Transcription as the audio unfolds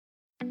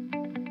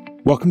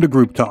Welcome to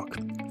Group Talk.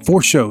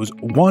 4 shows,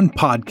 1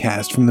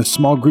 podcast from the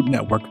Small Group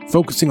Network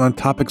focusing on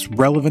topics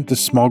relevant to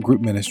small group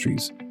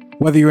ministries.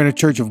 Whether you're in a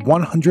church of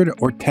 100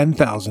 or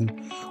 10,000,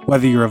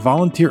 whether you're a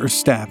volunteer or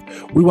staff,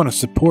 we want to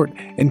support,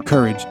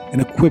 encourage,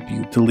 and equip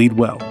you to lead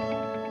well.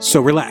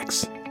 So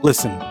relax,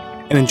 listen,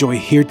 and enjoy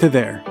Here to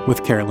There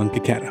with Carolyn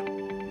Picetta.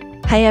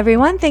 Hi,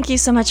 everyone. Thank you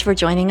so much for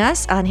joining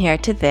us on Here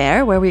to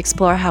There, where we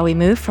explore how we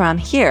move from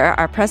here,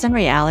 our present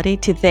reality,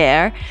 to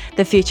there,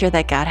 the future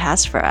that God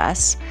has for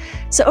us.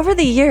 So over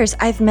the years,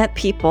 I've met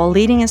people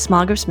leading in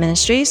small groups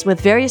ministries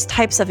with various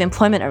types of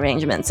employment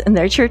arrangements in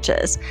their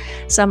churches.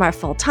 Some are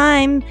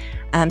full-time,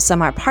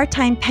 some are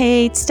part-time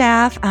paid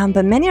staff,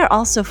 but many are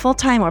also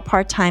full-time or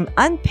part-time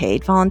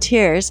unpaid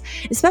volunteers,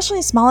 especially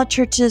in smaller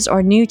churches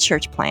or new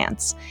church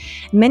plants.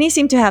 Many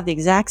seem to have the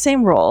exact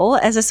same role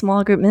as a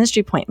small group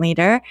ministry point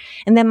leader,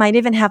 and they might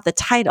even have the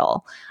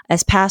title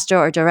as pastor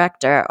or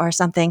director or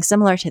something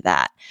similar to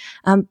that.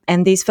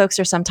 And these folks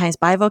are sometimes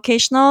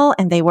bivocational,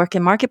 and they work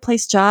in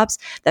marketplace jobs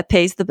that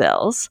pays the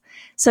bills.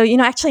 So,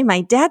 actually my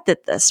dad did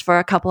this for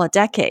a couple of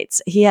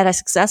decades. He had a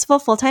successful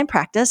full-time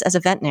practice as a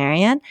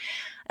veterinarian.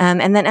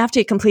 And then after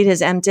he completed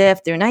his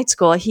MDiv through night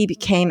school, he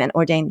became an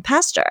ordained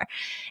pastor.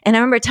 And I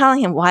remember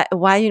telling him why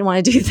you didn't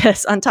want to do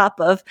this on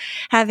top of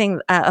having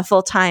a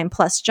full-time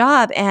plus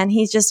job. And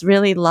he just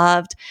really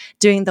loved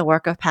doing the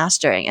work of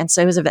pastoring. And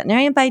so he was a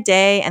veterinarian by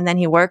day, and then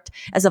he worked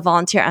as a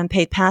volunteer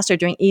unpaid pastor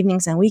during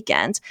evenings and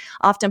weekends,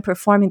 often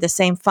performing the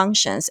same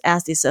functions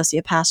as the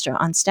associate pastor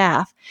on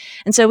staff.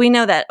 And so we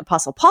know that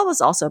Apostle Paul was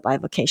also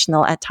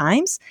bivocational at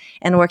times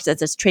and worked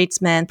as a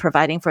tradesman,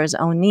 providing for his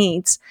own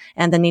needs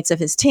and the needs of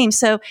his team.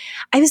 So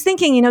I was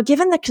thinking,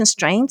 given the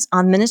constraints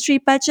on ministry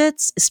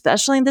budgets,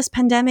 especially in this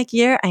pandemic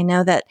year, I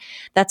know that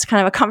that's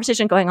kind of a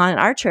conversation going on in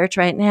our church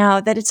right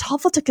now, that it's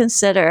helpful to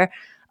consider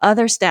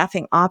other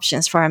staffing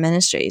options for our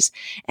ministries.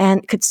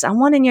 And could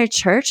someone in your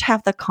church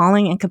have the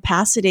calling and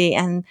capacity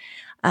and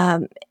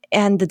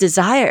the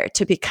desire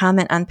to become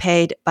an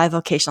unpaid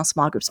bivocational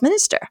small groups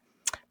minister?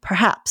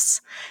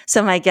 Perhaps.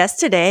 So my guest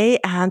today,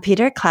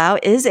 Peter Clow,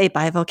 is a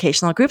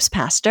bivocational groups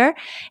pastor,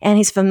 and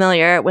he's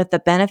familiar with the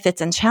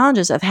benefits and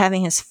challenges of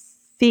having his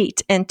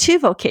feet in 2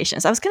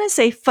 vocations. I was going to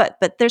say foot,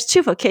 but there's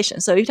 2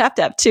 vocations, so you'd have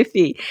to have 2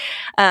 feet,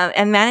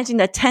 and managing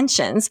the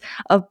tensions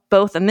of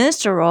both a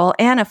minister role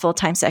and a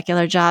full-time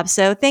secular job.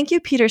 So thank you,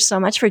 Peter, so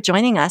much for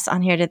joining us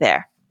on Here to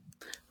There.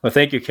 Well,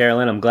 thank you,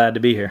 Carolyn. I'm glad to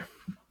be here.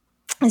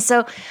 And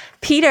so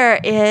Peter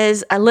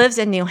lives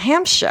in New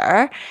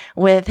Hampshire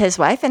with his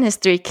wife and his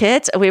 3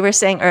 kids. We were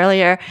saying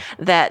earlier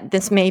that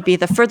this may be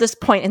the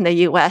furthest point in the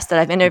U.S. that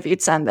I've interviewed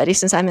somebody,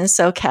 since I'm in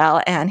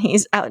SoCal and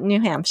he's out in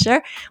New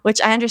Hampshire, which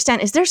I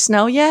understand. Is there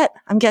snow yet?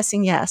 I'm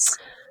guessing yes.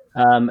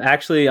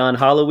 Actually, on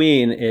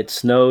Halloween, it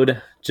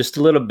snowed just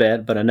a little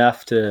bit, but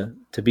enough to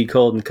be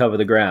cold and cover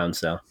the ground.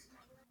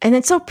 And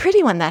it's so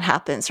pretty when that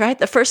happens, right?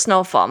 The first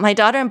snowfall. My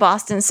daughter in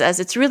Boston says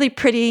it's really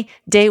pretty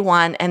day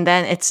 1, and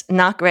then it's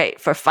not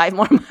great for 5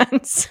 more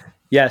months.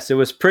 Yes, it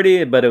was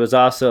pretty, but it was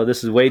also,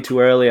 this is way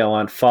too early. I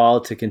want fall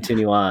to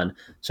continue on.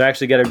 So I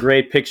actually got a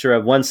great picture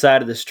of one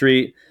side of the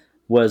street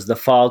was the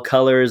fall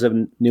colors of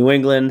New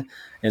England,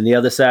 and the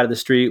other side of the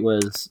street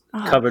was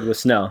covered with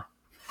snow.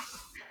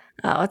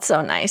 Oh, it's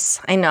so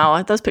nice. I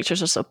know. Those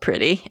pictures are so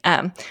pretty.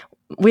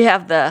 We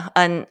have the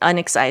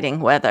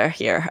unexciting weather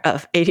here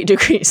of 80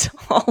 degrees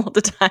all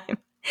the time.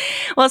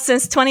 Well,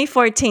 since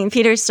 2014,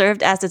 Peter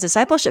served as a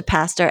discipleship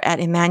pastor at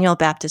Emmanuel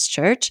Baptist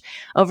Church,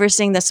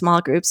 overseeing the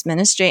small groups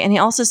ministry, and he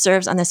also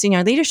serves on the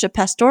senior leadership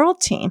pastoral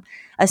team,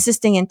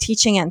 assisting in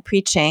teaching and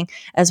preaching,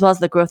 as well as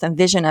the growth and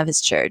vision of his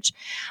church.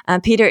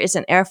 Peter is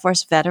an Air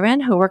Force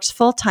veteran who works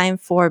full-time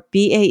for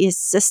BAE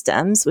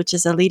Systems, which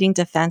is a leading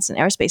defense and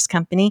aerospace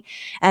company,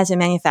 as a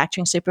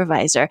manufacturing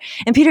supervisor.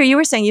 And Peter, you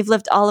were saying you've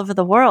lived all over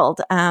the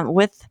world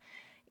with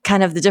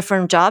kind of the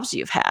different jobs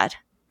you've had.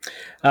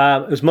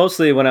 It was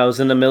mostly when I was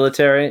in the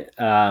military.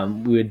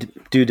 We would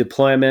do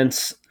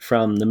deployments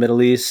from the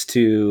Middle East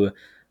to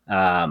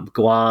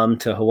Guam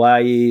to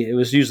Hawaii. It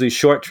was usually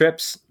short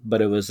trips,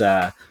 but it was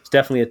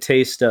definitely a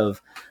taste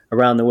of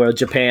around the world.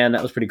 Japan,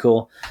 that was pretty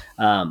cool.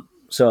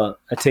 So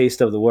a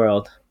taste of the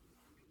world.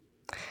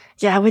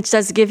 Yeah, which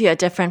does give you a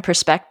different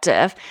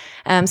perspective.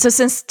 So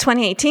since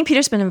 2018,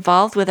 Peter's been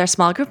involved with our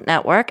small group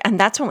network, and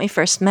that's when we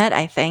first met,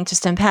 I think,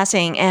 just in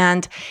passing,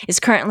 and is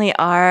currently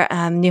our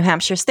New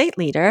Hampshire state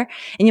leader.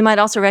 And you might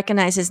also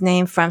recognize his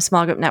name from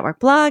small group network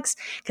blogs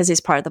because he's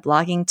part of the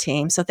blogging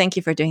team. So thank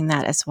you for doing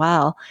that as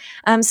well.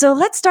 So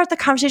let's start the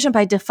conversation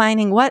by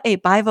defining what a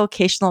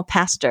bivocational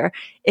pastor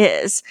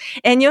is.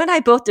 And you and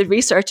I both did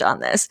research on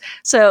this.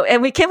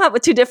 And we came up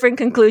with 2 different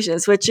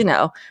conclusions, which,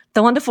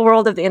 the wonderful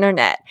world of the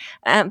internet.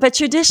 But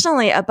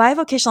traditionally, a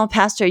bivocational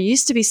pastor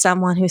used to be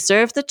someone who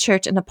served the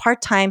church in a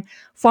part-time,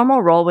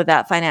 formal role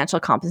without financial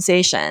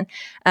compensation.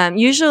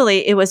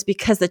 Usually it was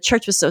because the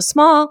church was so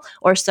small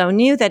or so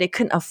new that it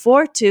couldn't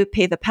afford to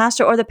pay the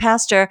pastor, or the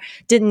pastor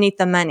didn't need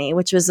the money,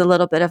 which was a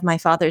little bit of my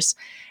father's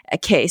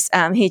case.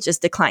 He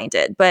just declined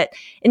it. But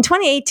in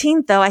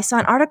 2018, though, I saw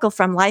an article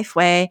from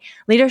Lifeway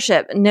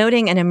Leadership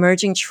noting an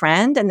emerging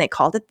trend, and they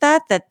called it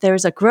that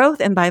there's a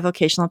growth in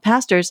bivocational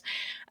pastors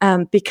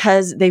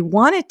because they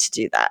wanted to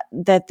do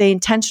that they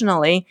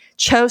intentionally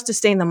chose to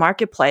stay in the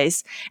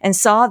marketplace and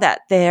saw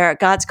that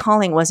God's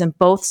calling was in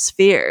both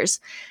spheres.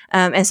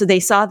 And so they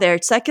saw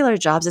their secular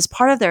jobs as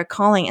part of their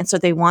calling. And so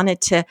they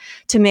wanted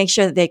to make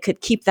sure that they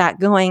could keep that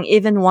going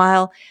even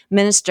while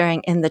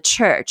ministering in the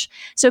church.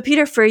 So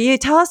Peter, for you,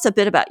 tell us a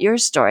bit about your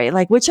story.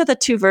 Like, which of the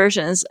two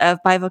versions of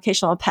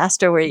bivocational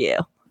pastor were you?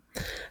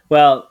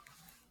 Well,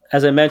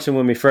 as I mentioned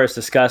when we first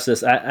discussed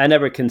this, I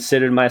never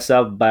considered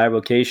myself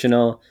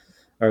bivocational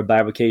or a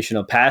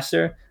bivocational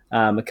pastor.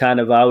 It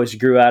kind of always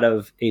grew out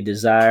of a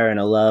desire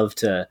and a love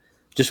to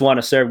just want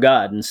to serve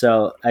God. And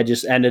so I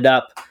just ended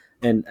up,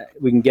 and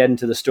we can get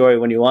into the story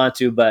when you want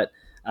to, but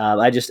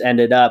I just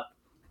ended up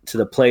to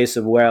the place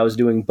of where I was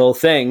doing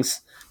both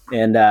things.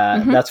 And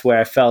that's where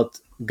I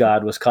felt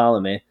God was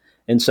calling me.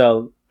 And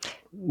so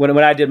when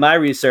I did my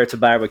research of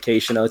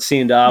bivocational, it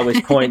seemed to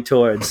always point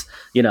towards,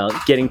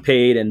 getting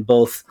paid in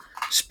both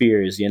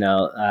spheres,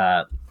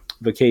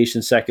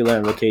 vocation secular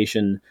and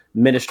vocation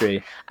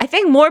ministry. I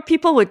think more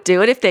people would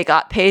do it if they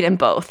got paid in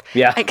both.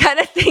 Yeah. I kind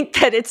of think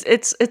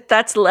that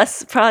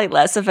that's probably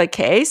less of a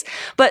case.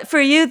 But for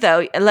you,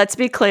 though, let's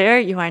be clear,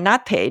 you are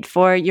not paid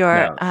for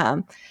your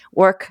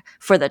work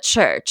for the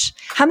church.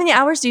 How many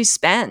hours do you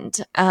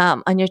spend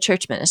on your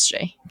church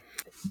ministry?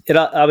 It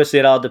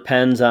all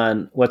depends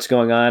on what's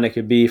going on. It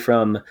could be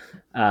from,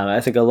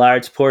 I think a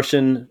large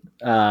portion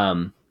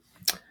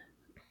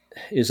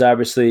is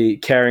obviously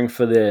caring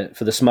for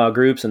the small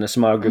groups and the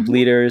small group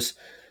leaders.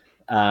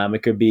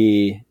 It could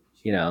be,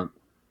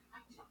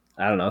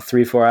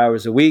 3-4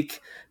 hours a week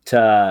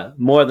to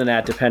more than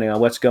that, depending on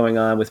what's going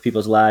on with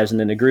people's lives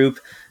and in the group.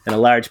 And a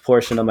large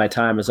portion of my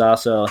time is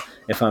also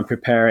if I'm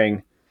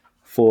preparing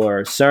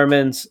for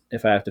sermons,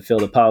 if I have to fill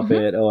the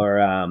pulpit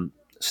or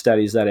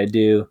studies that I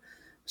do.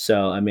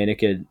 So, I mean, it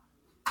could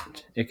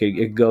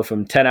go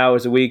from 10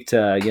 hours a week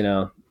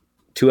to,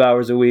 2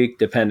 hours a week,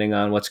 depending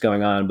on what's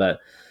going on. But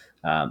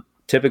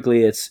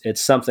typically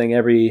it's something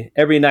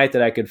every night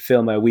that I could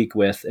fill my week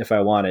with if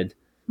I wanted.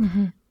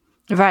 Mm-hmm.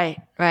 Right.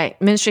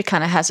 Ministry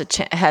kind of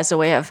has a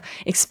way of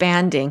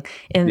expanding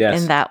in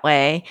that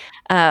way.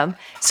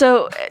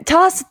 So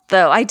tell us,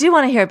 though, I do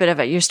want to hear a bit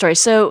about your story.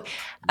 So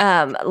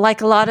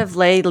like a lot of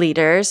lay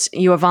leaders,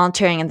 you were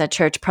volunteering in the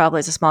church probably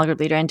as a small group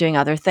leader and doing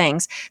other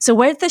things. So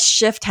where did the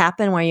shift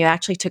happen where you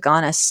actually took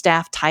on a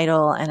staff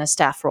title and a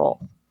staff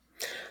role?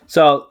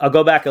 So I'll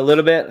go back a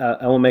little bit.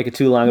 I won't make it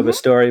too long of a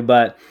story,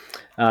 but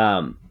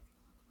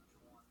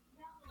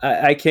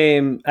I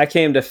came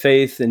to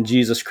faith in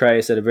Jesus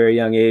Christ at a very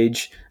young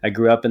age. I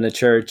grew up in the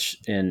church,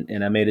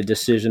 and I made a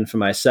decision for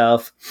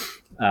myself.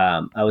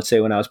 I would say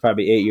when I was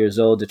probably 8 years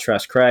old to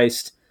trust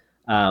Christ.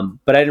 But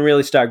I didn't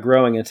really start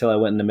growing until I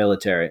went in the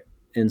military.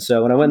 And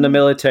so when I went in the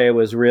military, it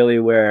was really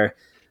where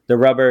the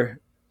rubber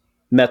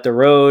met the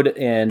road,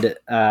 and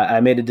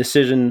I made a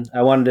decision.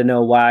 I wanted to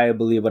know why I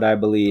believe what I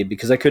believe,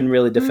 because I couldn't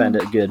really defend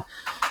it good.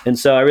 And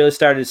so I really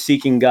started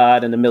seeking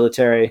God in the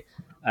military.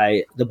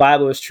 The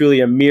Bible was truly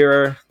a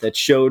mirror that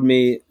showed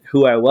me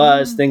who I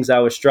was, things I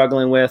was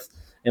struggling with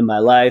in my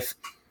life.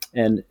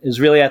 And it was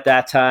really at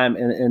that time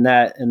in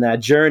that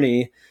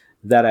journey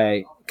that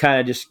I kind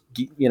of just,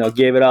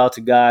 gave it all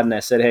to God. And I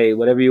said, hey,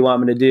 whatever you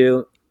want me to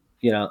do,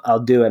 I'll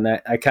do it.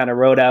 And I kind of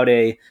wrote out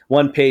a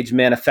 1-page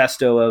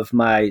manifesto of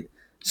my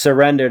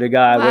surrender to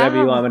God, whatever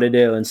you want me to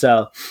do. And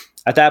so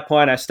at that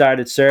point, I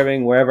started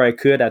serving wherever I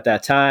could at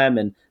that time.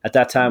 And at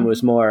that time, it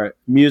was more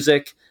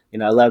music.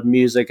 I love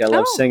music. I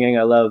love singing.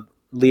 I love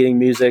leading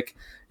music.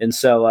 And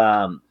so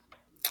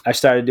I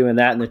started doing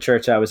that in the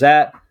church I was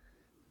at.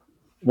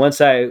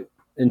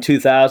 In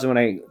 2000, when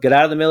I got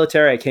out of the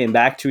military, I came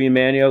back to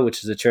Emmanuel, which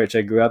is the church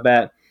I grew up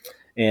at.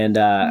 And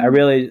I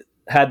really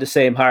had the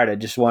same heart. I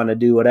just wanted to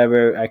do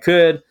whatever I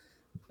could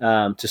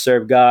to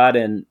serve God.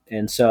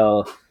 And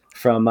so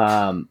from,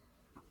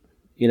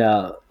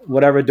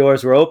 whatever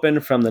doors were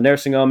open, from the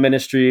nursing home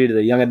ministry to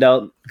the young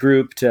adult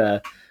group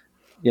to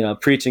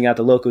preaching at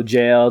the local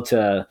jail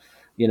to,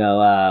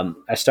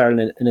 I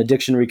started an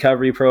addiction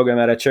recovery program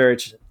at a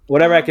church.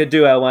 Whatever I could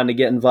do, I wanted to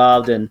get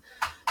involved in.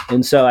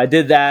 And so I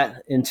did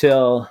that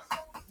until,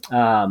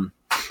 but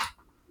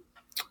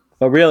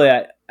really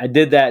I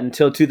did that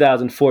until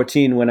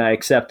 2014 when I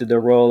accepted the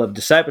role of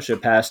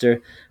discipleship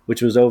pastor,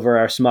 which was over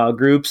our small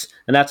groups.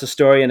 And that's a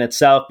story in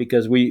itself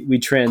because we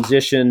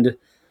transitioned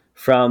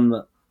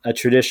from a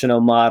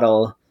traditional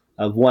model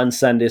of one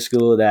Sunday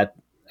school that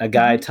a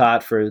guy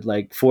taught for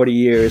like 40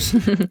 years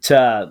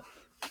to,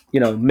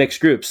 mixed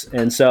groups.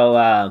 And so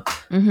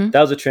that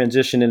was a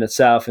transition in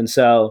itself. And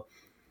so,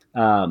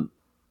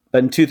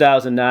 but in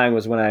 2009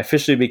 was when I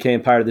officially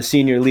became part of the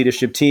senior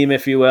leadership team,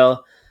 if you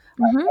will.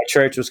 My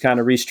church was kind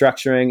of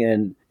restructuring,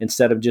 and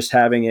instead of just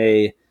having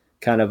a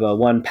kind of a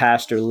one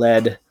pastor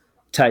led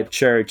type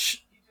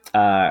church.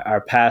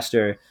 Our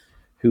pastor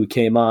who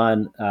came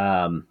on,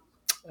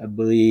 I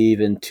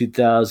believe in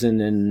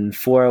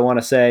 2004, I want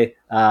to say,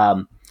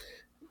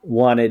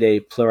 wanted a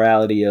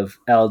plurality of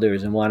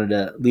elders and wanted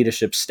a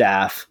leadership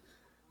staff.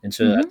 And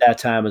so at that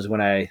time was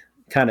when I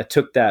kind of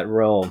took that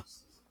role.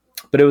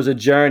 But it was a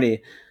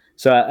journey.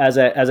 So as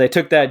I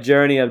took that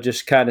journey of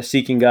just kind of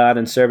seeking God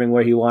and serving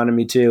where he wanted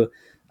me to,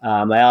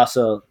 I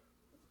also,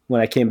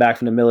 when I came back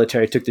from the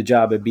military, took the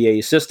job at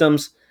BAE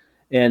Systems.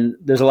 And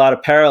there's a lot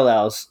of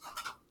parallels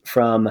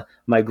from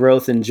my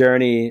growth and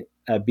journey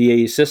at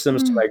BAE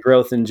Systems to my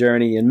growth and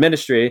journey in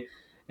ministry.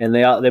 And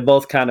they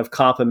both kind of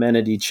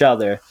complemented each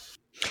other.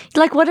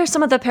 Like, what are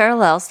some of the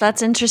parallels?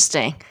 That's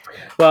interesting.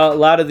 Well, a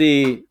lot of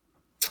the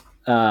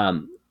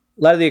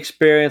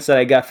experience that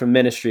I got from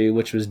ministry,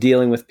 which was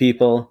dealing with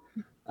people,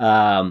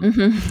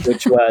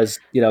 which was,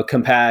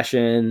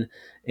 compassion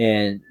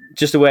and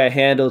just the way I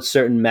handled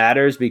certain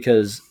matters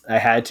because I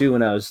had to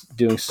when I was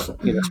doing,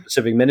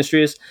 specific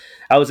ministries.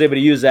 I was able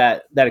to use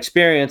that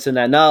experience and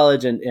that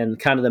knowledge and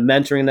kind of the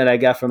mentoring that I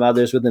got from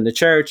others within the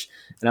church.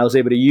 And I was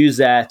able to use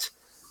that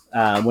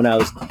when I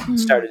was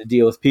started to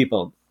deal with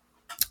people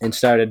and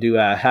started to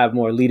have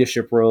more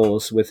leadership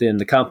roles within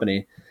the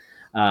company.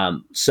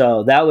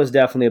 So that was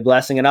definitely a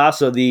blessing. And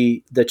also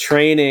the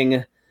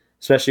training,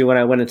 especially when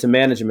I went into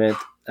management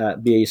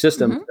at BAE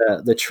Systems,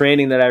 the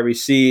training that I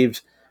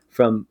received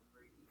from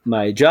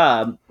my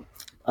job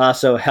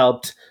also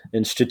helped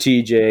in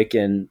strategic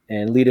and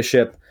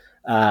leadership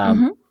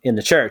in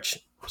the church.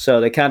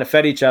 So they kind of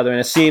fed each other. And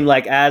it seemed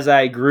like as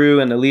I grew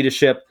in the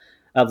leadership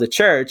of the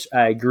church,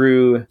 I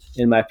grew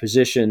in my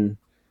position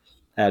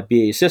at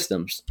BAE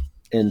Systems.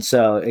 And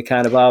so it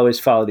kind of always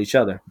followed each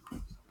other.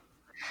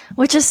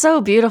 Which is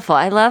so beautiful.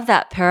 I love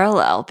that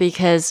parallel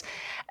because,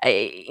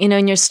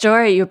 in your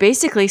story, you're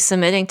basically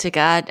submitting to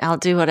God, I'll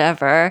do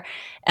whatever.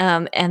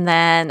 And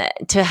then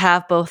to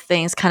have both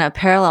things kind of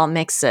parallel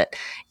makes it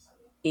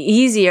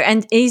easier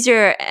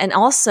and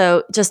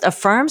also just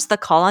affirms the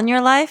call on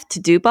your life to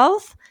do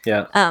both.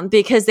 Yeah.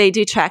 Because they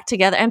do track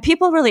together, and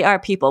people really are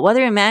people.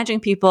 Whether you're managing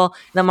people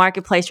in the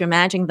marketplace, you're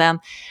managing them,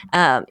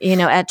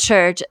 at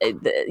church,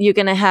 you're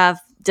going to have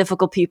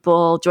difficult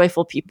people,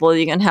 joyful people.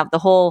 You're going to have the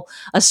whole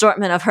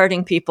assortment of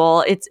hurting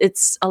people.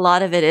 It's a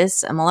lot of it is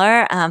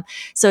similar.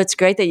 So it's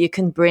great that you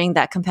can bring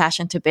that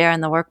compassion to bear in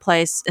the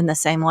workplace in the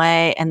same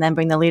way, and then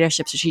bring the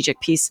leadership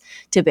strategic piece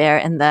to bear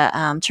in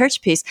the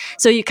church piece.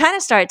 So you kind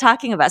of started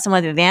talking about some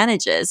of the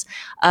advantages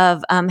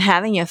of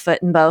having your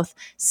foot in both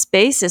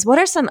spaces. What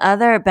are some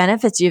other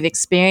benefits you've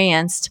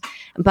experienced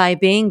by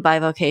being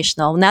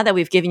bivocational? Now that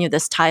we've given you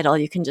this title,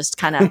 you can just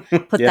kind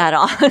of put that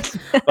on.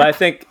 Well, I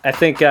think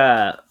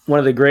one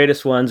of the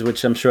greatest ones,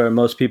 which I'm sure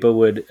most people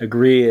would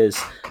agree,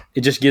 is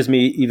it just gives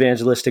me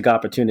evangelistic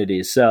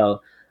opportunities.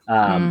 So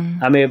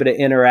I'm able to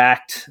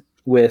interact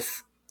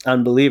with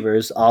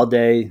unbelievers all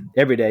day,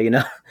 every day,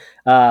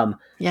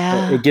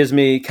 It gives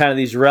me kind of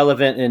these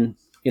relevant and,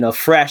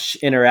 fresh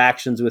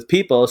interactions with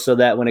people so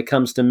that when it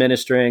comes to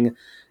ministering,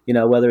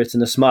 whether it's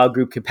in a small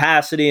group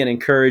capacity and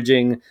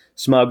encouraging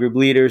small group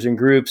leaders and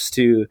groups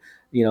to,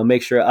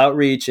 make sure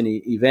outreach and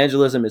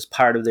evangelism is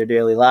part of their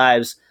daily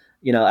lives,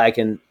 I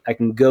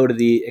can go to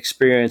the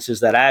experiences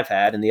that I've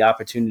had and the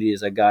opportunities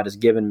that God has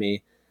given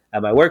me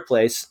at my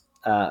workplace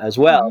as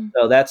well.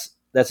 So that's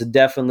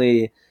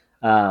definitely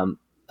a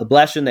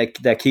blessing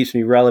that keeps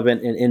me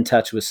relevant and in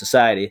touch with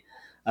society.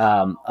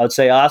 I would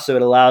say also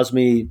it allows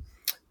me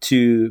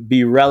to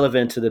be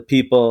relevant to the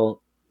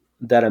people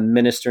that I'm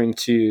ministering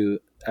to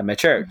at my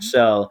church.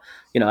 So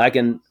I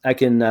can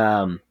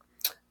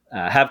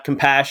have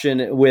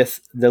compassion with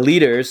the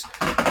leaders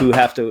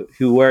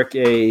who work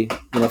a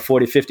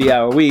 40, 50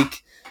 hour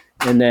week,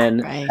 and then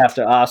have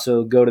to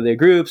also go to their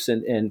groups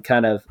and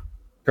kind of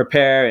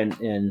prepare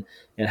and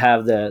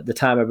have the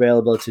time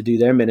available to do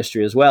their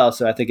ministry as well.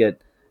 So I think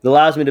it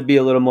allows me to be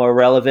a little more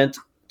relevant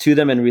to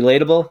them and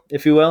relatable,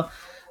 if you will.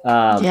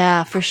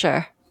 Yeah, for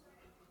sure.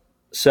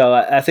 So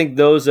I think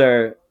those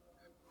are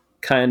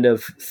kind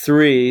of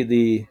three,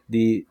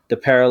 the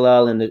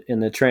parallel in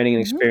the training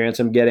and experience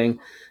I'm getting,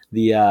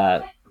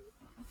 the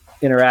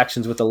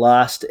interactions with the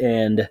lost,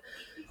 and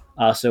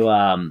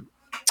also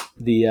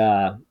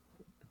the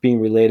being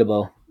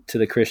relatable to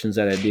the Christians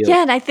that I deal with.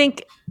 Yeah, and I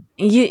think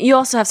you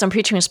also have some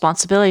preaching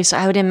responsibility. So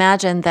I would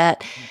imagine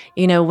that,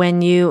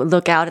 when you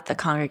look out at the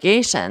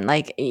congregation,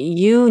 like,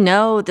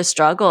 the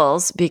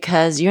struggles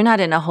because you're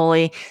not in a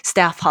holy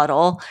staff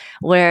huddle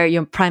where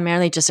you're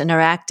primarily just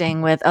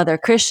interacting with other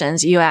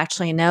Christians. You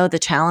actually know the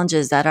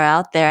challenges that are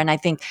out there. And I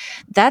think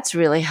that's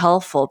really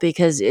helpful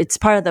because it's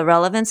part of the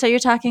relevance that you're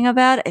talking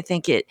about. I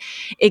think it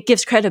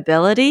gives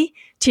credibility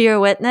to your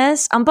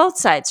witness on both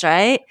sides,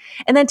 right?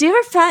 And then do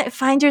you ever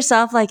find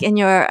yourself, like in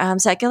your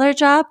secular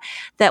job,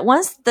 that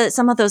once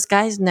some of those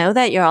guys know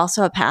that you're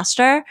also a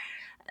pastor,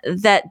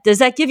 does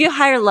that give you a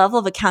higher level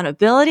of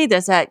accountability?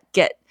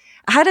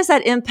 How does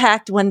that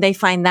impact when they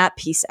find that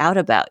piece out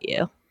about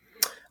you?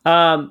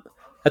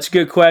 That's a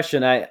good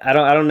question. I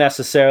don't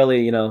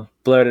necessarily,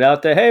 blurt it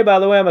out there. Hey, by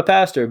the way, I'm a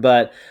pastor.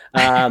 But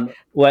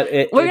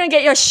we're gonna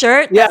get your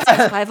shirt that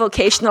says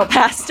bivocational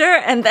pastor,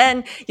 and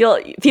then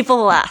people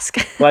will ask.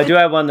 Well, I do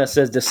have one that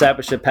says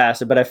discipleship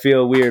pastor, but I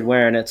feel weird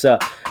wearing it. So,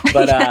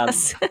 but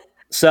Yes.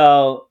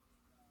 So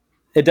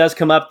it does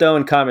come up though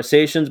in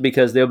conversations,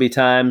 because there'll be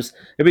times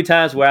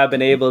where I've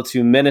been able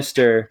to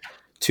minister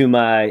to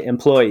my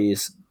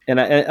employees, and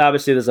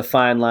obviously there's a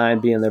fine line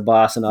being their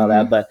boss and all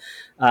that, but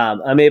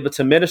I'm able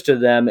to minister to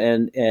them,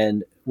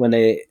 and when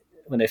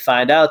they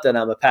find out that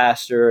I'm a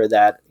pastor, or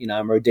that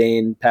I'm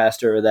ordained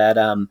pastor, or that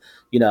I'm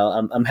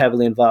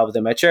heavily involved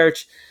within my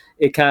church,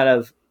 it kind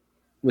of,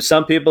 with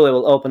some people, it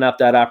will open up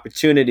that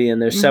opportunity.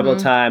 And there's several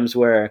times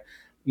where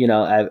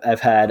I've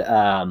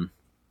had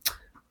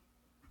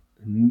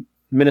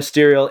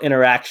ministerial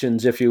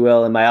interactions, if you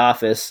will, in my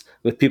office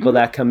with people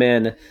that come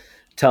in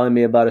telling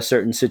me about a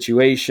certain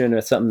situation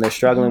or something they're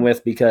struggling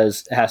with,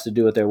 because it has to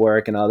do with their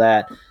work and all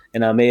that.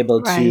 And I'm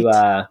able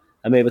to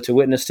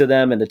witness to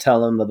them and to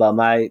tell them about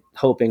my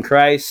hope in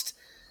Christ.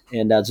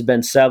 And there's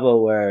been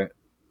several where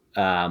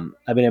I've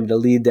been able to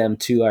lead them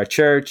to our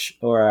church,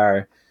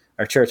 or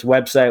our church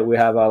website. We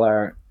have all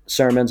our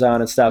sermons on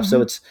and stuff.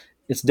 So it's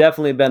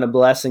definitely been a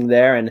blessing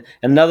there. And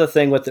another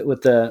thing with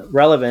the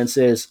relevance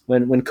is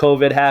when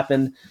COVID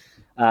happened,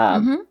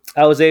 I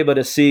was able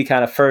to see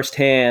kind of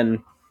firsthand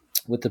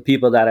with the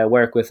people that I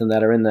work with and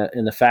that are in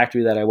the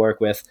factory that I work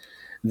with,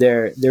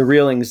 their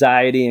real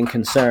anxiety and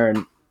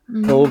concern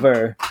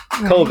over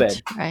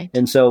COVID. Right.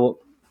 And so,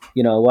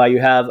 while you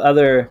have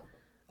other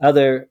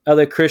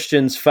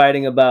Christians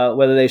fighting about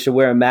whether they should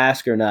wear a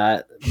mask or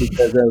not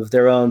because of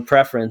their own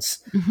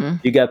preference,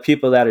 you got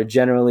people that are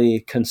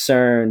generally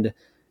concerned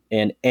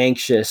and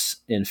anxious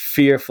and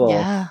fearful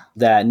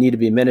that need to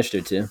be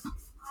ministered to.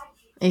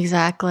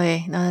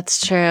 Exactly. No,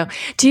 that's true.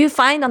 Do you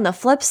find on the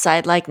flip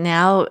side, like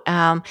now,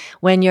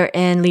 when you're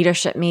in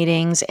leadership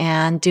meetings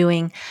and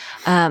doing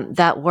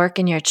that work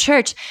in your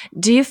church,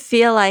 do you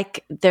feel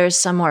like there's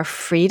some more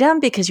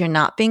freedom because you're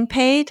not being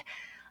paid?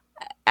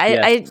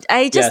 I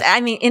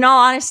mean, in all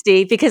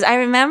honesty, because I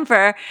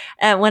remember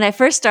when I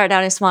first started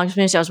out in small group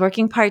ministry, I was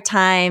working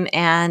part-time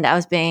and I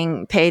was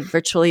being paid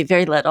virtually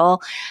very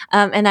little.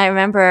 And I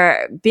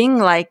remember being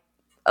like,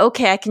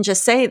 okay, I can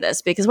just say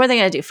this, because what are they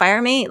going to do?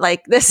 Fire me?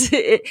 Like this,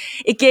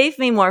 it gave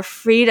me more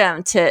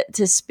freedom to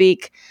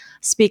speak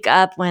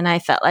up when I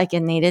felt like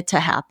it needed to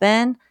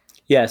happen.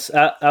 Yes.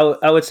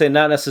 I would say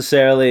not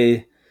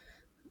necessarily.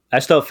 I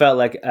still feel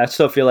like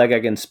I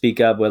can speak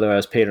up whether I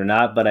was paid or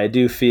not, but I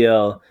do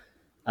feel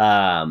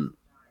almost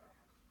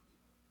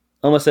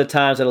at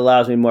times it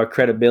allows me more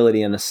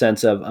credibility in the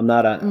sense of I'm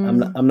not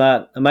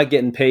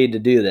getting paid to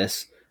do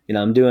this.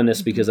 I'm doing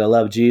this because I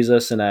love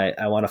Jesus and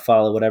I want to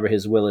follow whatever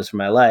his will is for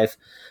my life.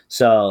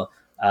 So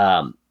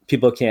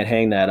people can't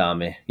hang that on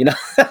me,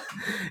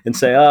 and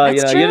say, oh,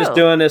 That's you're true. just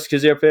doing this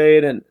because you're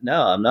paid. And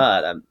no, I'm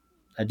not.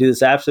 I do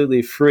this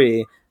absolutely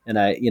free. And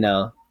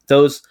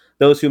those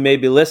who may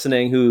be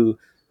listening who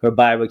are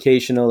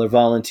bivocational or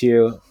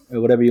volunteer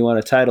or whatever you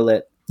want to title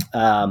it,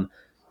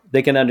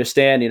 they can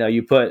understand,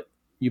 you put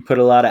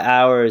a lot of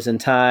hours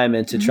and time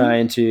into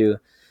trying to,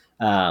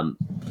 and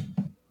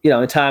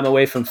time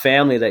away from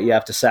family that you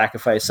have to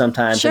sacrifice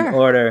sometimes in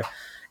order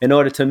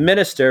to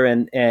minister.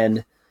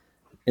 And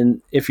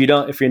if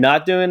you're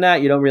not doing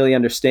that, you don't really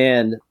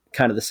understand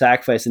kind of the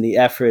sacrifice and the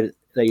effort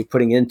that you're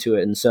putting into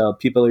it. And so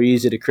people are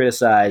easy to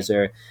criticize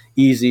or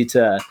easy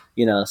to,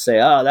 say,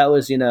 oh, that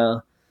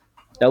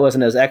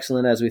wasn't as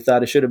excellent as we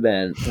thought it should have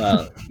been.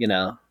 Well,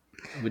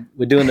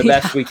 we're doing the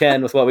best we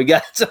can with what we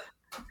got.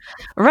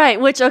 Right.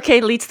 Which,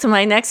 leads to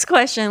my next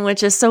question,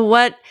 which is, so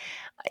what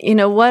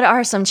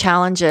are some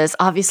challenges?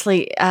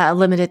 Obviously,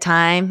 limited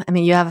time. I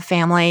mean, you have a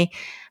family.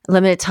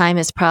 Limited time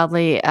is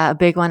probably a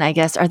big one, I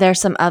guess. Are there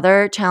some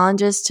other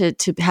challenges to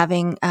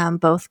having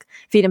both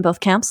feet in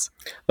both camps?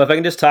 Well, if I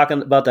can just talk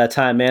about that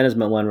time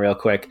management one real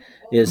quick,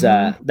 is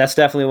that's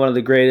definitely one of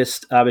the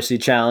greatest, obviously,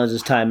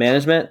 challenges, time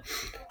management.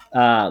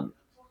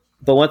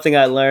 But one thing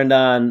I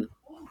learned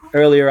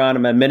earlier on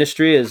in my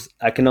ministry is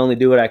I can only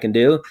do what I can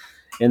do,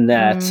 in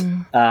that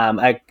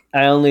I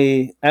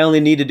only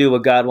need to do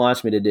what God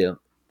wants me to do.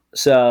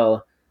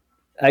 So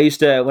I used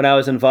to, when I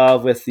was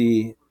involved with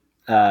the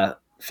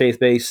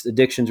faith-based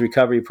addictions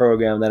recovery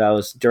program that I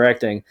was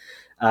directing,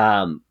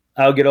 I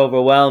would get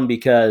overwhelmed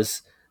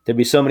because there'd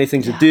be so many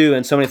things to do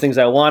and so many things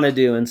I want to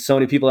do and so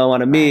many people I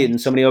want to meet and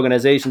so many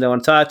organizations I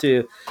want to talk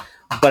to,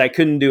 but I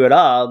couldn't do it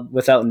all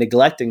without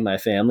neglecting my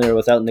family or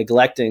without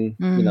neglecting,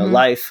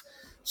 life.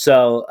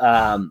 So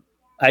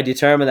I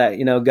determined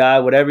that,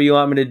 God, whatever you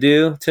want me to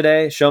do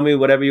today, show me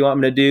whatever you want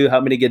me to do,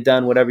 help me to get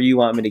done whatever you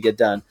want me to get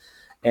done.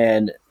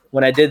 And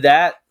when I did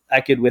that,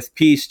 I could with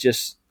peace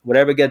just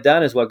whatever get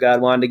done is what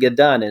God wanted to get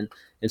done.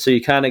 And so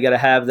you kind of got to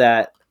have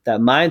that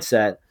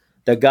mindset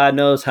that God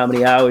knows how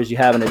many hours you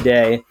have in a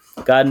day.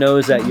 God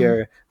knows that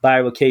you're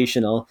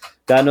bivocational.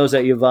 God knows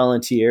that you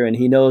volunteer, and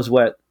he knows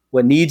what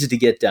needs to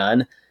get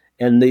done.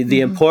 And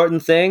the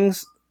important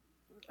things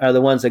are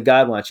the ones that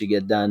God wants you to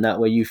get done, not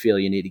what you feel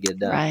you need to get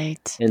done.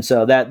 Right. And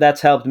so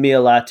that's helped me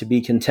a lot to be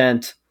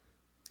content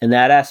in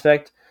that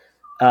aspect.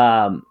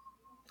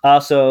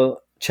 Also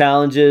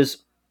challenges.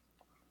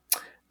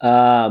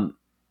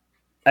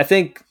 I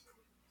think,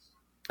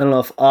 I don't know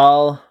if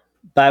all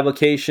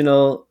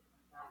bivocational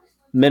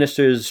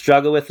ministers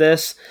struggle with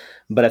this,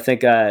 but I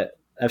think I've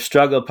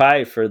struggled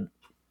probably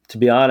to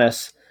be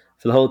honest,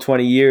 for the whole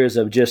 20 years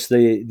of just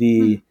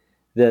the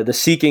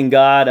seeking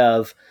God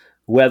of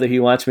whether he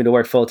wants me to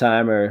work full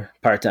time or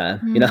part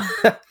time,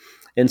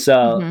 And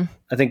so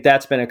I think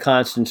that's been a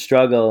constant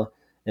struggle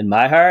in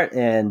my heart.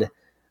 And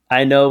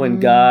I know when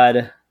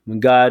God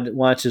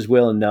wants his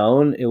will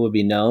known, it will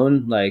be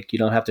known. Like, you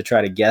don't have to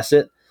try to guess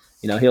it.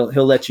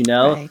 He'll let you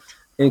know. Right.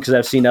 And because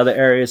I've seen other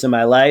areas in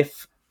my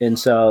life. And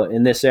so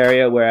in this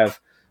area where I've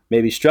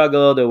maybe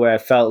struggled or where I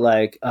felt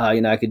like,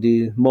 I could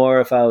do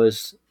more if I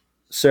was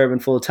serving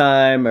full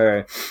time,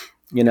 or,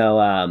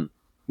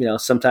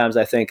 sometimes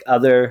I think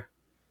other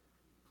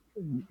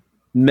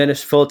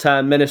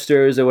full-time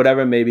ministers or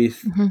whatever maybe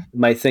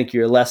might think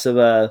you're less of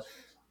a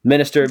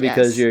minister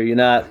because Yes. you're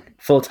not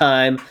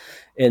full-time.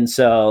 And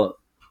so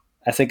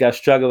I think I've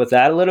struggled with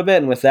that a little bit.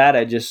 And with that,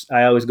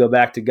 I always go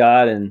back to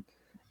God and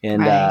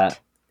Right.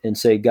 and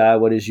say,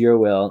 God, what is your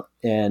will?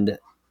 And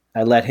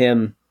I let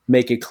him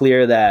make it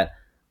clear that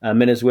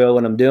I'm in his will,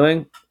 what I'm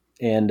doing.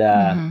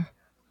 And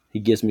he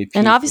gives me peace.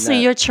 And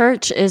obviously your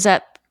church is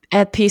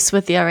at peace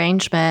with the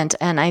arrangement.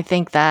 And I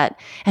think that,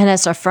 and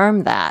has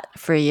affirmed that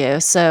for you.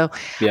 So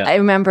Yeah. I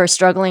remember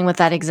struggling with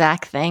that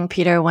exact thing,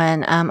 Peter,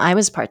 when I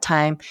was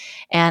part-time,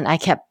 and I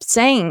kept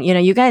saying,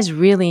 you guys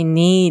really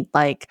need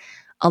like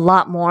a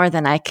lot more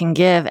than I can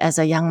give as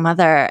a young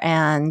mother.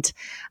 And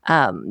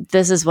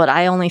this is what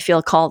I only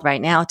feel called right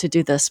now to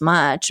do this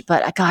much.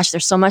 But gosh,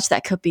 there's so much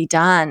that could be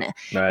done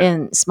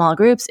in small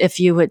groups if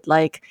you would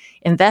like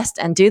invest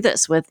and do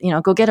this with,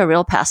 go get a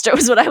real pastor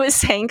was what I was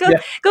saying.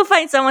 Go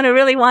find someone who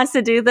really wants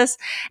to do this.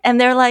 And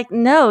they're like,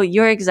 no,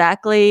 you're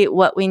exactly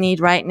what we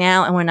need right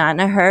now. And we're not in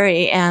a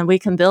hurry, and we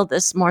can build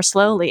this more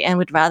slowly, and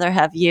we'd rather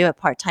have you at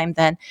part-time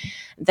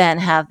than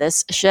have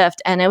this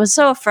shift. And it was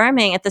so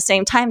affirming at the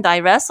same time that I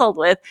wrestled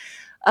with,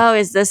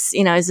 is this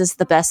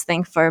the best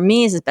thing for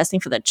me? Is this the best thing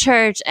for the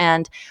church?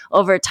 And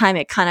over time,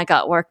 it kind of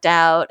got worked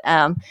out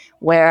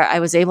where I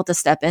was able to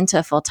step into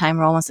a full-time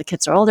role once the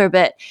kids are older.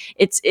 But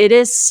it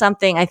is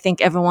something I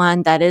think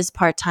everyone that is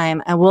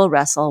part-time will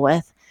wrestle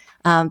with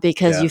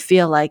because you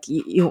feel like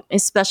you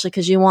especially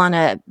because you want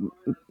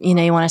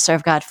to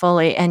serve God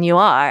fully, and you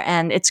are.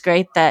 And it's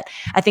great that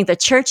I think the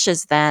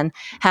churches then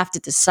have to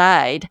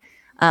decide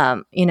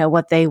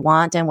what they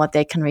want and what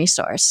they can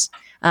resource.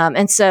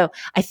 And so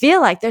I feel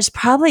like there's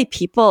probably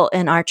people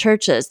in our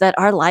churches that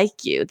are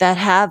like you, that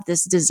have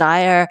this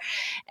desire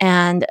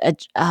and,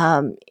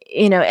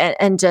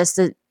 and just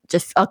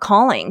a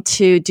calling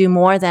to do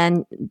more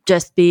than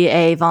just be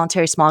a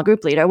voluntary small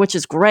group leader, which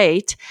is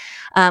great.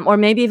 Or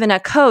maybe even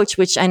a coach,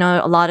 which I know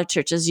a lot of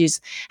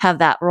churches have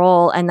that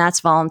role, and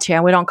that's volunteer,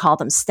 and we don't call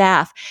them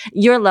staff.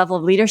 Your level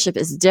of leadership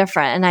is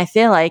different. And I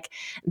feel like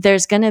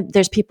there's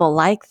people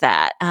like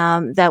that,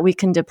 that we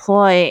can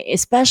deploy,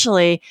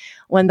 especially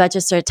when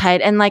budgets are tight.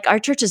 And like our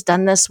church has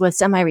done this with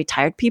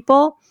semi-retired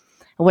people,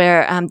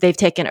 where they've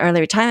taken early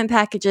retirement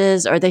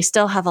packages, or they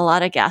still have a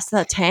lot of gas in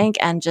the tank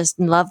and just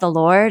love the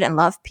Lord and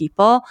love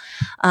people,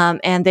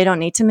 and they don't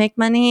need to make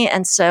money.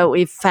 And so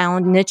we've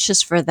found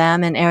niches for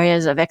them in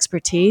areas of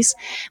expertise,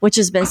 which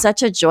has been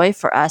such a joy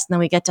for us. And then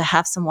we get to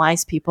have some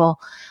wise people,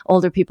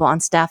 older people on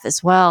staff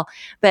as well.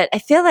 But I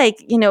feel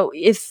like,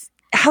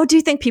 how do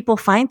you think people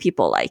find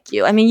people like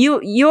you? I mean,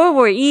 you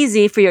were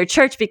easy for your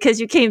church because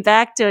you came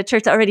back to a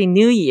church that already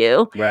knew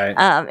you, right?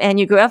 And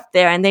you grew up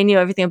there, and they knew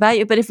everything about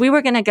you. But if we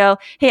were going to go,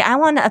 hey, I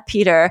want a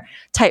Peter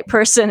type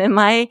person in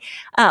my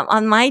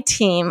on my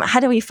team, how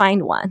do we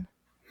find one?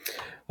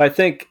 I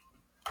think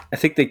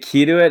the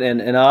key to it, and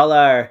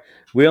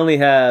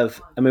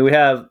we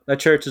have our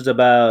church is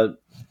about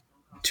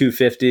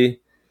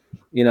 250,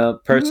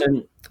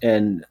 person,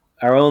 and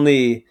our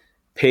only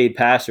paid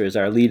pastor is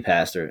our lead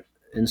pastor.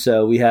 And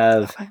so we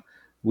have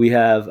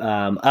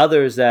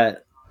others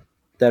that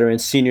are in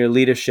senior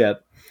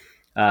leadership,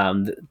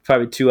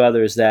 probably two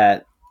others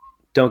that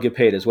don't get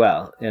paid as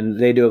well,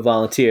 and they do a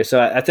volunteer. So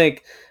I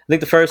think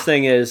the first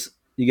thing is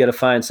you got to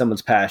find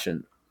someone's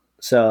passion.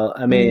 So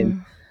I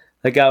mean,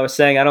 like I was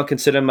saying, I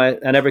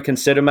never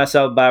considered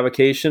myself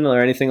bivocational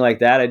or anything like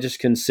that. I just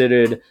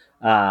considered,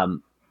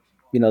 the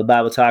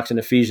Bible talks in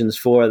Ephesians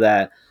 4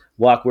 that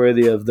walk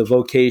worthy of the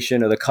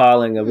vocation or the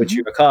calling of which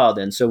you are called.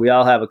 And so we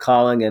all have a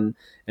calling, and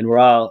we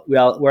all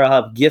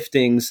have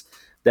giftings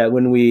that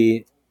when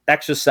we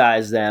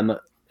exercise them,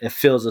 it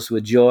fills us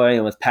with joy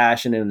and with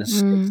passion and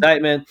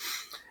excitement.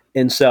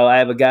 And so I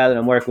have a guy that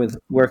I'm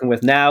working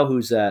with now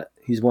who's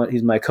he's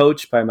my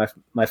coach, probably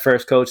my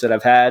first coach that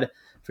I've had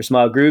for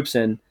small groups,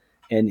 and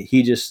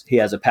he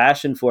has a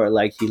passion for it.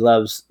 Like, he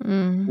loves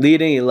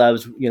leading, he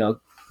loves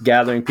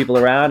gathering people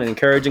around and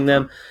encouraging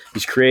them.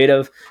 He's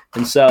creative.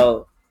 And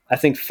so I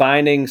think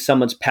finding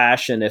someone's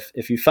passion,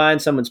 if you find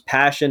someone's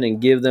passion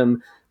and give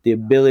them the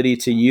ability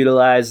to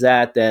utilize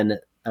that, then,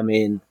 I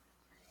mean,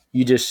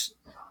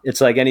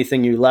 it's like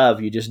anything you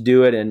love, you just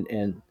do it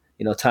and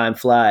time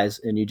flies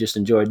and you just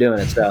enjoy doing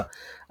it. So,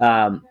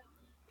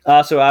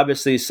 also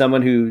obviously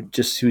someone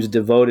who's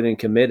devoted and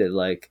committed,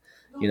 like,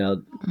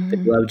 they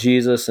love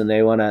Jesus and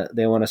they want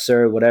to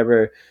serve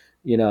whatever,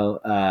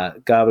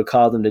 God would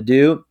call them to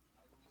do.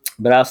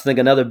 But I also think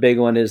another big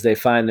one is they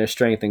find their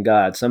strength in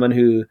God. Someone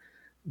who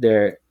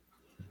they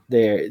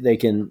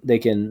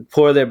can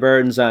pour their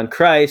burdens on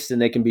Christ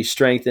and they can be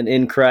strengthened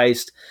in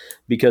Christ,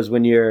 because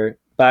when you're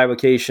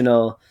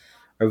bivocational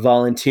or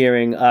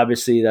volunteering,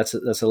 obviously that's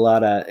a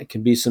lot of, it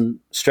can be some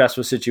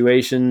stressful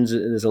situations.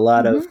 There's a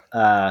lot of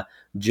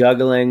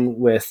juggling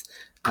with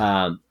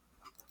time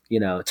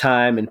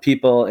and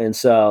people, and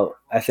so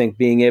I think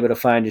being able to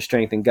find your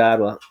strength in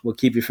God will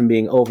keep you from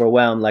being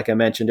overwhelmed, like I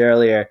mentioned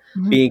earlier.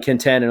 Being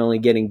content and only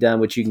getting done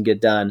what you can get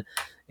done,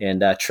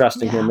 and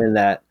trusting Him in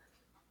that.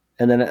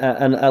 And then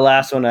a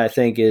last one I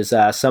think is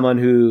someone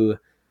who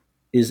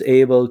is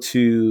able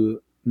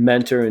to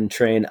mentor and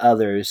train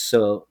others.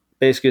 So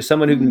basically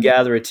someone who can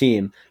gather a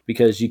team,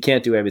 because you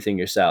can't do everything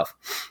yourself.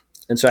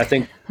 And so I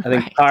think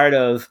Right. part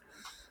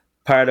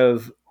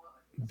of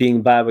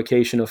being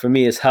bivocational for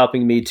me is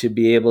helping me to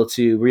be able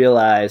to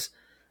realize,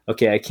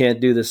 okay, I can't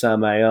do this on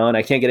my own.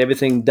 I can't get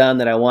everything done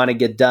that I want to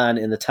get done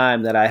in the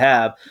time that I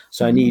have.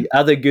 So I need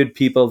other good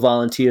people,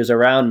 volunteers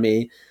around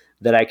me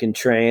that I can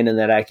train and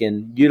that I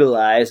can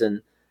utilize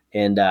and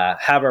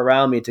have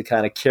around me to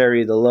kind of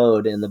carry the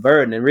load and the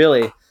burden. And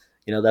really,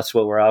 that's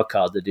what we're all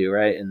called to do,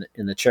 right?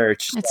 In the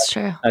church, It's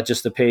true. not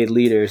just the paid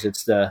leaders,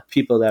 it's the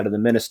people that are the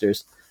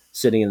ministers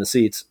sitting in the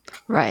seats.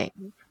 Right.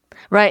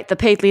 Right. The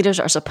paid leaders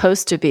are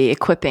supposed to be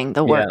equipping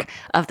the work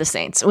of the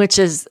saints, which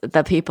is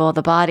the people,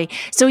 the body.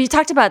 So you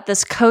talked about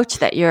this coach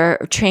that you're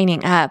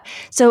training up.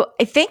 So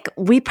I think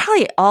we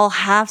probably all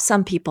have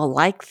some people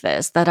like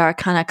this that are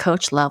kind of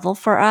coach level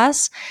for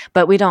us,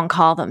 but we don't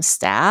call them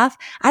staff.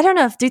 I don't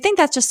know. Do you think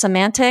that's just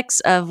semantics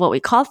of what we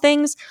call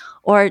things?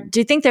 Or do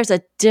you think there's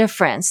a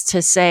difference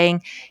to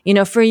saying,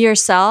 for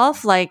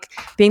yourself, like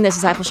being the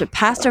discipleship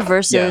pastor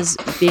versus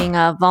being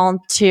a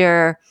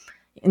volunteer,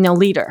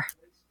 leader?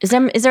 Is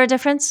there a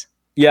difference?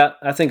 Yeah,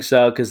 I think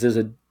so, because there's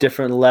a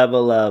different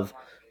level of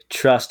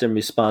trust and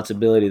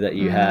responsibility that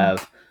you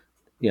have.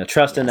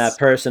 Trust in that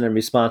person and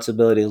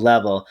responsibility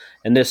level.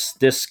 And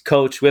this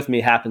coach with me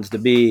happens to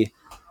be,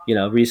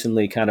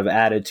 recently kind of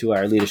added to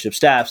our leadership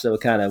staff, so it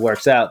kind of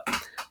works out.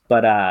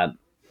 But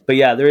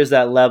yeah, there is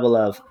that level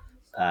of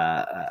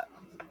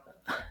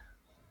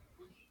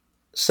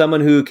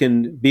someone who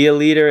can be a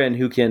leader and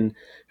who can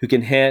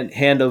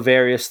handle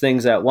various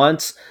things at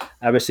once.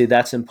 Obviously,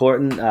 that's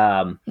important.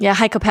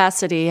 High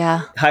capacity,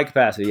 High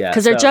capacity, yeah.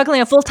 Because they're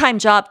juggling a full-time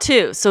job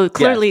too, so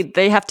clearly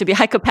they have to be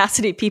high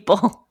capacity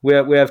people. We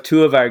have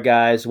two of our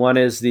guys. One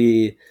is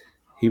he's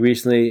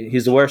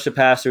the worship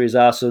pastor. He's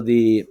also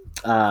the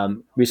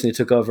recently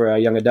took over our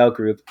young adult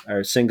group,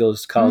 our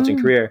singles, college,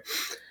 and career.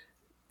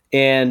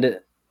 And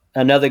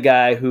another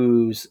guy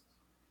who's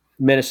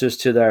ministers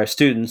to our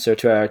students or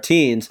to our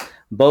teens.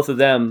 Both of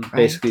them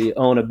basically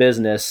own a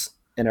business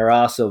and are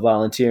also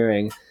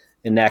volunteering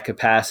in that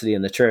capacity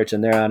in the church,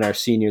 and they're on our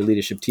senior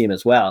leadership team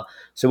as well.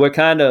 So we're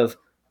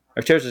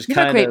our church is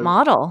kind of a great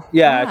model.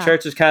 Yeah, our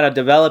church is kind of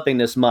developing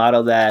this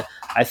model that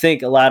I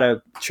think a lot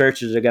of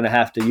churches are going to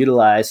have to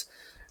utilize.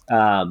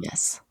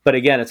 Yes. But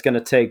again, it's going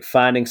to take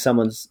finding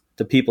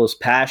the people's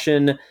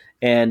passion,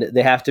 and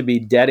they have to be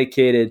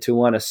dedicated to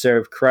want to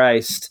serve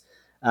Christ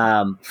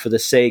for the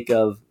sake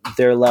of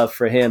their love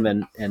for Him,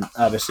 and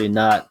obviously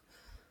not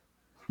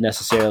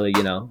necessarily,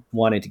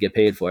 wanting to get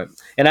paid for it.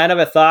 And I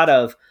never thought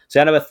of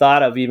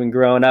even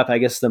growing up, I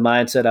guess the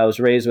mindset I was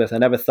raised with, I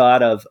never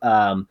thought of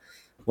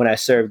when I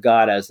served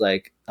God as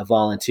like a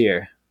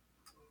volunteer.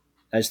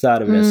 I just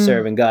thought of it as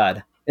serving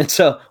God. And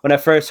so when I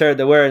first heard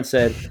the word and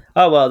said,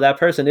 oh, well, that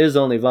person is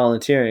only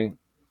volunteering,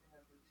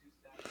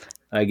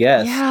 I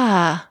guess.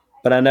 Yeah.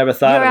 But I never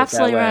thought You're of it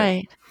absolutely that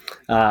way.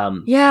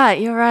 Right.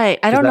 You're right.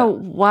 I don't know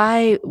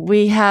why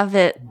we have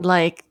it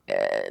like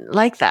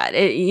that.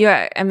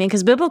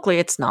 Because biblically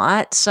it's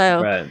not.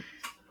 So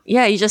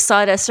yeah, you just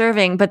saw it as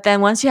serving. But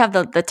then once you have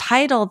the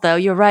title, though,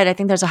 you're right. I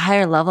think there's a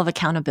higher level of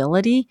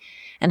accountability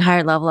and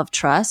higher level of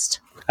trust.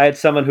 I had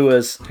someone who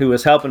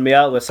was helping me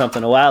out with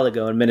something a while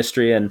ago in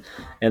ministry, and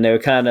they were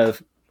kind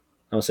of,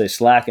 I won't say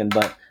slacking,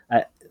 but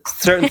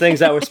certain things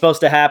that were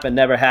supposed to happen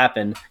never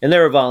happened, and they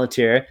were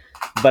volunteer.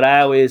 But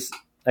I always,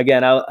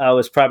 again, I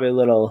was probably a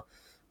little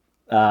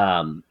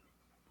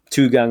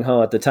too gung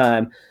ho at the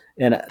time,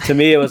 and to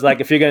me it was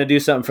like, if you're going to do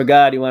something for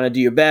God, you want to do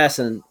your best,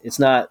 and it's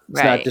not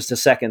just a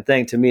second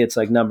thing. To me, it's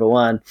like number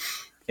one.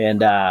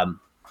 And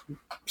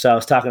so I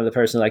was talking to the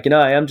person like,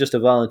 I am just a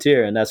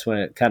volunteer, and that's when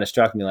it kind of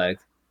struck me like,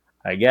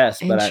 I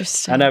guess, but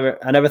I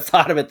never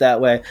thought of it that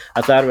way.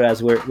 I thought of it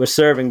as we're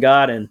serving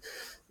God, and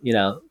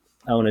I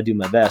want to do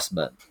my best.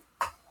 But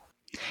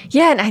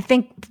yeah, and I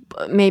think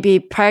maybe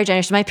prior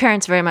generations, my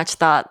parents very much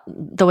thought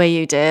the way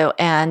you do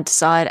and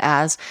saw it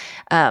as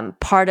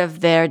part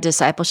of their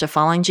discipleship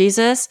following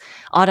Jesus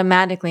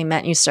automatically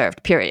meant you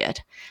served,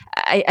 period.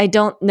 I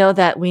don't know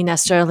that we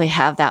necessarily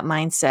have that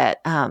mindset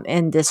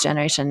in this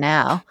generation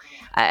now.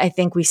 I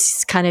think we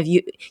kind of,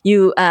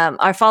 you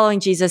are following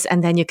Jesus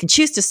and then you can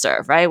choose to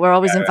serve, right? We're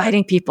always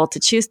inviting people to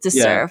choose to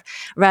serve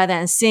rather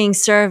than seeing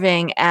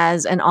serving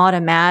as an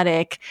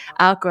automatic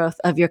outgrowth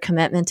of your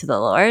commitment to the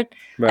Lord.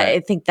 Right. I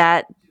think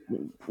that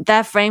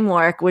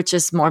framework, which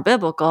is more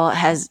biblical,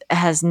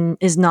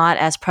 is not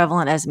as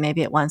prevalent as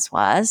maybe it once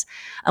was,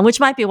 which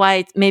might be why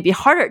it may be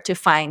harder to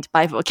find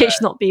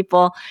bivocational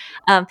people.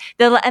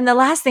 The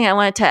last thing I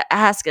wanted to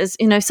ask is,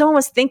 if someone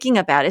was thinking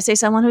about it, say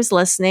someone who's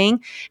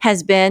listening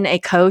has been a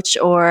coach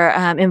or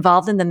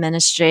involved in the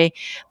ministry,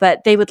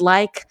 but they would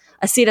like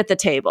a seat at the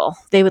table.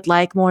 They would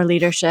like more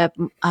leadership,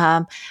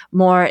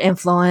 more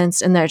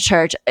influence in their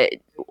church.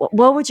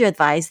 What would you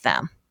advise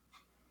them?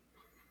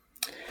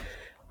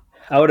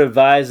 I would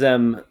advise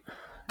them,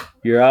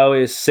 you're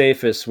always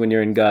safest when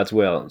you're in God's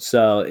will.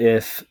 So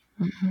if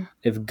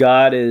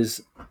God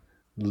is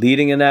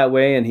leading in that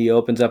way and he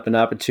opens up an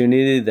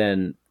opportunity,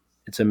 then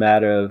it's a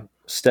matter of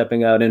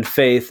stepping out in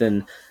faith.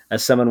 And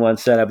as someone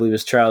once said, I believe it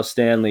was Charles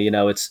Stanley,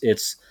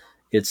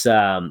 it's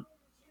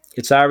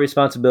our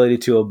responsibility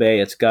to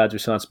obey. It's God's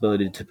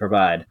responsibility to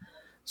provide.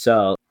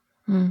 So,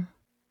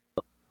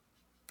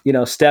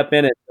 step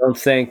in and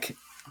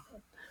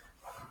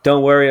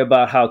don't worry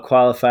about how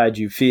qualified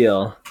you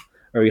feel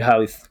or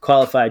how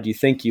qualified you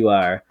think you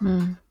are,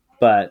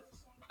 but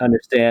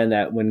understand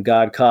that when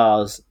God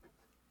calls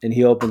and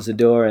he opens the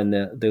door and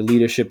the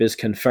leadership is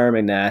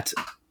confirming that,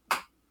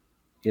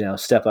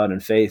 step out in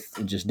faith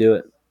and just do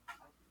it.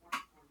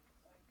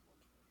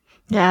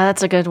 Yeah,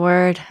 that's a good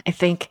word. I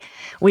think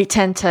we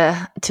tend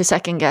to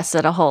second guess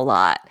it a whole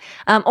lot.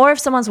 Or if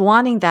someone's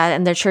wanting that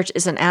and their church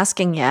isn't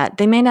asking yet,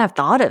 they may not have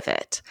thought of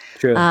it.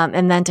 True.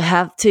 And then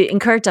to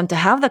encourage them to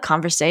have the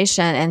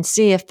conversation and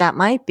see if that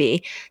might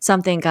be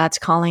something God's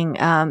calling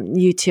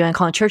you to and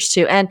calling church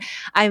to. And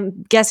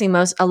I'm guessing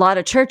a lot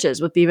of churches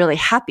would be really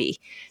happy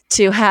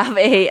to have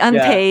a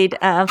unpaid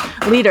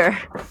leader.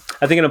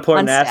 I think an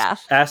important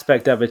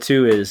aspect of it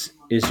too is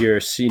your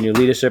senior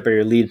leadership or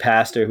your lead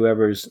pastor,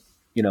 whoever's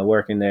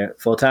working there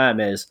full time,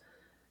 is,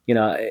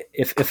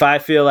 if I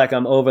feel like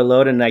I'm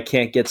overloaded and I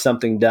can't get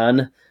something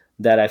done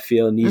that I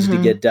feel needs to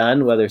get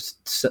done, whether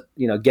it's,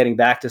 getting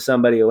back to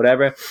somebody or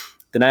whatever,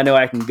 then I know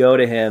I can go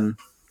to him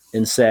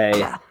and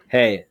say,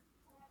 hey,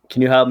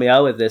 can you help me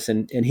out with this?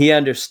 And he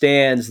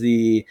understands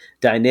the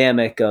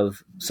dynamic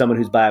of someone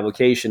who's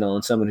bivocational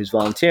and someone who's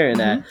volunteering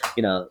that,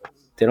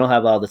 they don't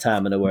have all the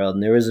time in the world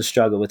and there is a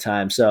struggle with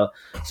time. So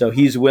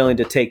he's willing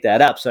to take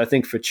that up. So I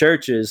think for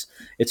churches,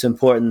 it's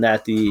important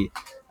that the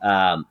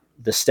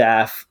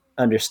staff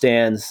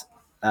understands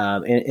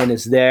and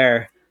is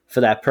there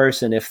for that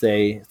person if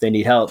they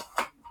need help.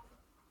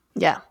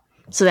 Yeah.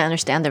 So they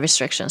understand the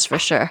restrictions for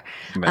sure.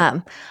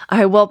 Right. All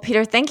right. Well,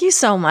 Peter, thank you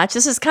so much.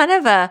 This is kind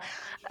of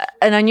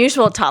an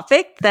unusual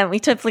topic that we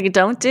typically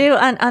don't do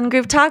on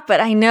Group Talk, but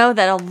I know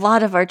that a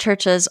lot of our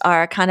churches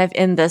are kind of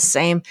in this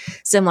same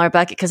similar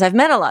bucket because I've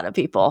met a lot of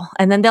people,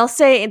 and then they'll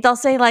say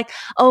like,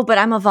 "Oh, but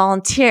I'm a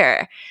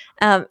volunteer."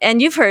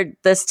 And you've heard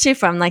this too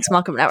from like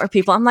small group network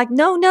people. I'm like,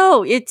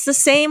 no, it's the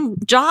same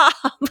job.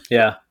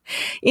 Yeah.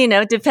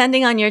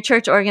 Depending on your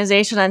church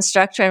organization and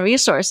structure and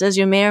resources,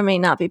 you may or may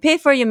not be paid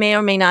for, you may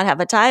or may not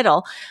have a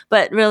title,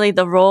 but really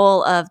the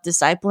role of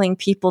discipling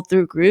people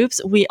through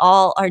groups, we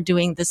all are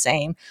doing the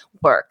same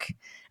work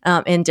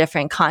in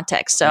different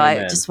contexts. So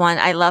Amen.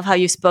 I love how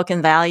you spoke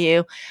in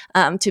value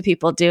to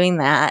people doing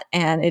that.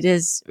 And it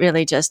is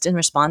really just in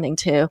responding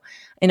to,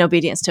 in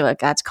obedience to what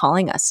God's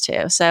calling us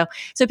to. So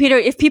Peter,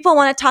 if people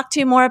want to talk to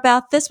you more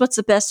about this, what's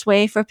the best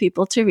way for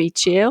people to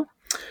reach you?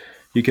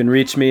 You can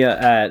reach me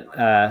at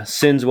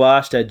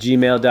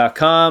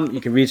sinswashed@gmail.com.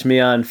 You can reach me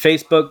on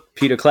Facebook,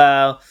 Peter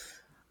Clow,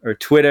 or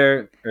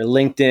Twitter, or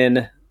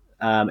LinkedIn.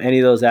 Any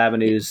of those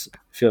avenues,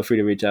 feel free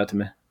to reach out to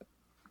me.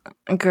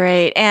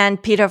 Great.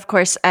 And Peter, of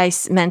course, I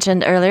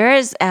mentioned earlier,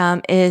 is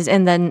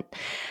in the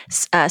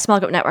Small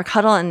Group Network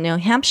Huddle in New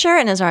Hampshire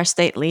and is our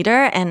state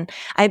leader. And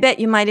I bet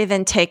you might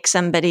even take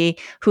somebody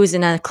who's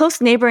in a close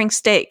neighboring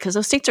state because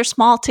those states are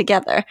small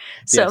together.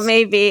 So yes.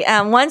 Maybe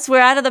once we're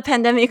out of the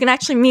pandemic, you can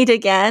actually meet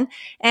again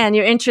and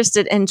you're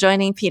interested in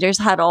joining Peter's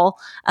Huddle.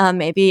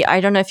 Maybe, I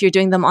don't know if you're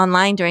doing them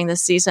online during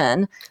this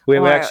season. We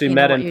actually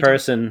met in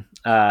person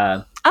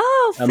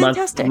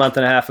fantastic. a month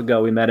and a half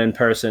ago. We met in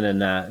person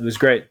and it was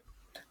great.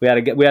 We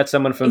had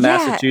someone from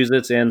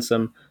Massachusetts and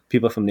some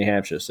people from New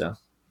Hampshire. So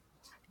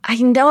I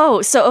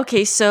know. So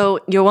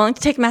you're willing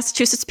to take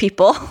Massachusetts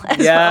people as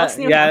well as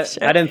New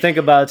Hampshire. I didn't think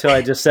about it until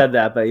I just said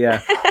that, but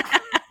yeah.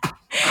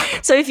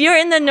 So if you're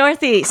in the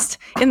Northeast,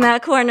 in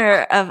that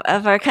corner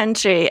of our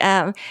country,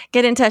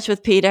 get in touch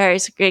with Peter.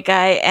 He's a great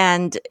guy,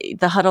 and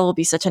the Huddle will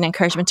be such an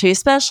encouragement to you,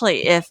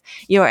 especially if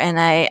you're in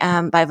a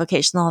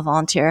bivocational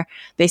volunteer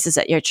basis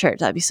at your church.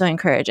 That'd be so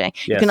encouraging.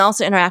 Yes. You can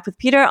also interact with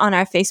Peter on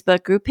our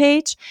Facebook group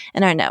page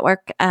and our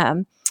network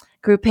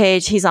group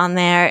page. He's on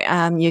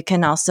there. You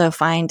can also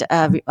find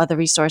other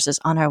resources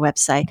on our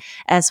website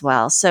as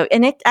well. So,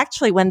 and it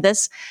actually, when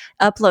this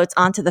uploads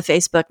onto the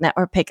Facebook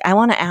network page, I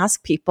want to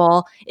ask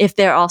people if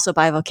they're also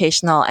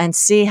bivocational and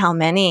see how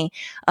many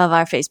of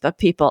our Facebook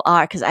people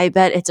are, because I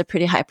bet it's a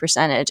pretty high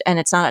percentage. And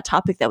it's not a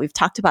topic that we've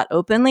talked about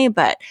openly,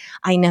 but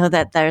I know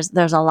that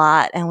there's a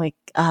lot, and we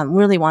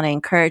really want to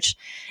encourage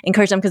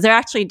them, because they're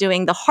actually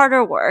doing the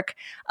harder work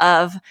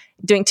of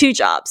doing 2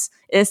 jobs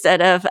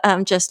instead of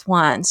just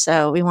one.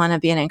 So we want to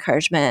be an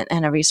encouragement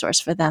and a resource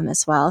for them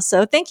as well.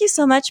 So thank you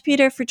so much,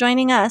 Peter, for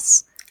joining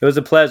us. It was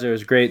a pleasure. It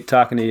was great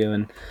talking to you.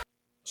 And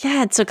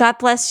yeah, so God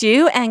bless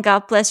you, and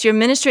God bless your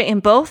ministry in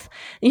both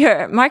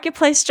your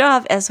marketplace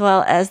job as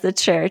well as the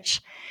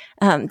church.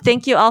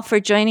 Thank you all for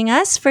joining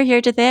us for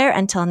Here to There.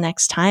 Until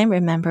next time,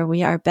 remember,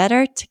 we are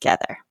better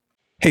together.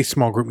 Hey,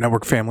 Small Group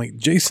Network family,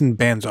 Jason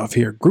Banzoff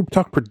here, Group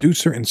Talk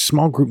producer and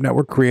Small Group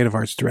Network creative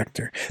arts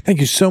director. Thank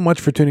you so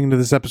much for tuning into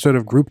this episode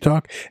of Group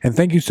Talk, and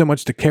thank you so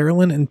much to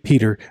Carolyn and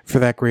Peter for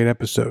that great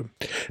episode.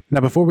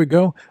 Now, before we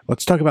go,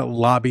 let's talk about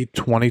Lobby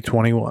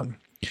 2021.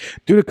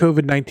 Due to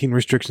COVID-19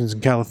 restrictions in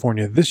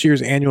California, this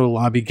year's annual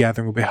Lobby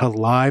gathering will be held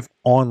live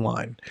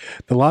online.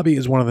 The Lobby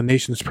is one of the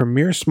nation's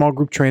premier small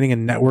group training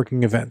and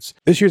networking events.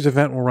 This year's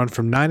event will run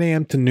from 9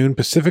 a.m. to noon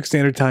Pacific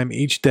Standard Time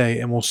each day,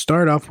 and will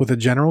start off with a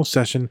general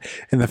session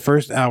in the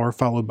first hour,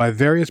 followed by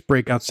various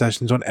breakout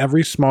sessions on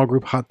every small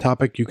group hot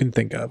topic you can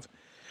think of.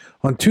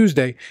 On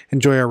Tuesday,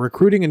 enjoy our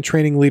Recruiting and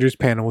Training Leaders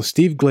panel with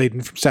Steve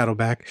Gladen from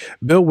Saddleback,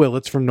 Bill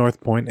Willits from North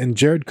Point, and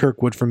Jared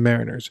Kirkwood from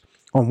Mariners.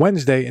 On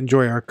Wednesday,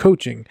 enjoy our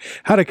Coaching,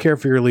 How to Care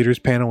for Your Leaders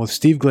panel with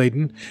Steve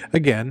Gladen,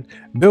 again,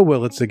 Bill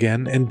Willits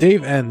again, and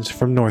Dave Enns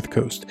from North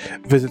Coast.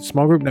 Visit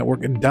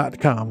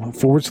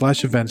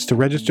smallgroupnetwork.com/events to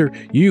register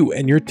you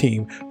and your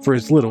team for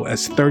as little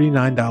as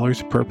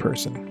 $39 per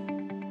person.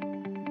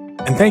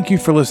 And thank you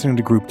for listening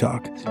to Group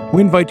Talk.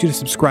 We invite you to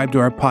subscribe to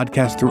our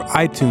podcast through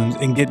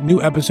iTunes and get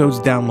new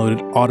episodes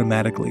downloaded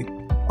automatically.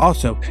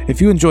 Also,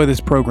 if you enjoy this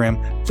program,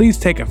 please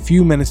take a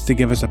few minutes to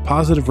give us a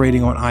positive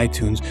rating on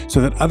iTunes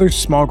so that other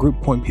small group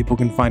point people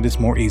can find us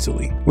more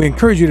easily. We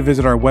encourage you to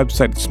visit our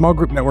website at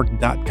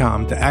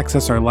smallgroupnetwork.com to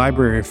access our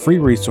library of free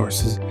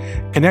resources,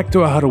 connect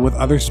to a huddle with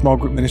other small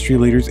group ministry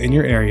leaders in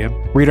your area,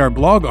 read our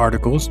blog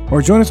articles,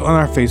 or join us on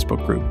our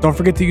Facebook group. Don't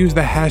forget to use the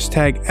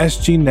hashtag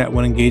SGNet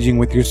when engaging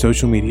with your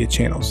social media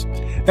channels.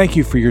 Thank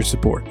you for your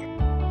support.